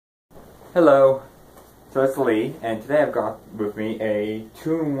Hello, so it's Lee, and today I've got with me a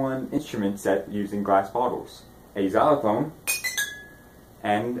 2-in-1 instrument set using glass bottles, a xylophone,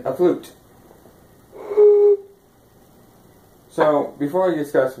 and a flute. So, before I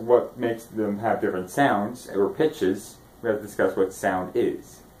discuss what makes them have different sounds or pitches, we have to discuss what sound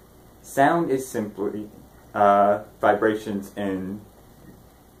is. Sound is simply vibrations in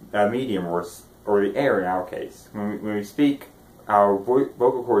a medium or the air in our case. When we speak, our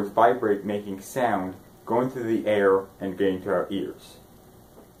vocal cords vibrate, making sound going through the air and getting to our ears.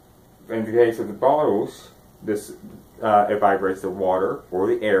 In the case of the bottles, it vibrates the water or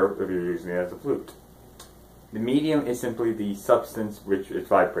the air if you're using it as a flute. The medium is simply the substance which is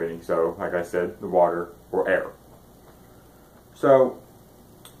vibrating, so like I said, the water or air. So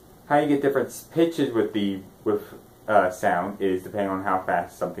how you get different pitches with sound is depending on how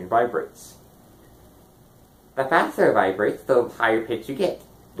fast something vibrates. The faster it vibrates, the higher pitch you get.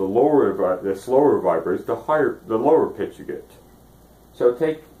 The slower it vibrates, the lower pitch you get. So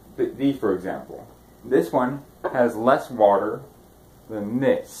take these for example. This one has less water than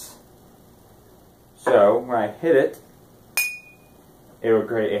this. So when I hit it, it will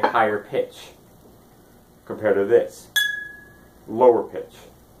create a higher pitch compared to this, lower pitch.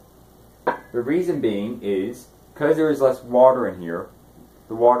 The reason being is because there is less water in here,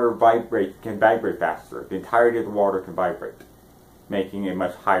 the water can vibrate faster. The entirety of the water can vibrate, making a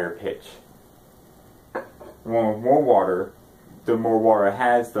much higher pitch. The one with more water, the more water it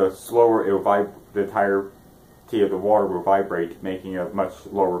has, the slower it will vibrate. The entirety of the water will vibrate, making a much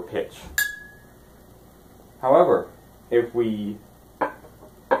lower pitch. However, if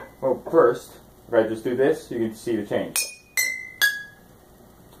I just do this, you can see the change.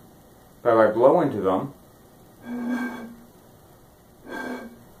 But if I blow into them,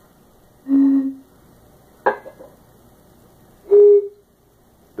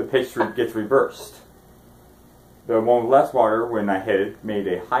 the pitch gets reversed. The one with less water, when I hit it, made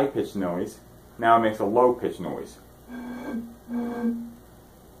a high-pitched noise. Now it makes a low-pitched noise.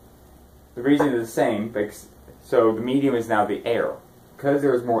 The reason is the same, so the medium is now the air. Because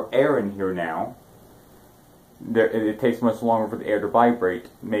there is more air in here now, it takes much longer for the air to vibrate,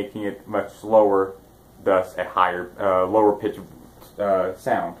 making it much slower, thus a lower pitch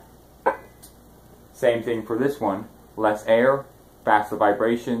sound. Same thing for this one. Less air, faster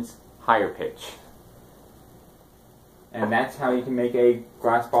vibrations, higher pitch. And that's how you can make a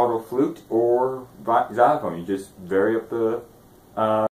glass bottle flute or xylophone. You just vary up the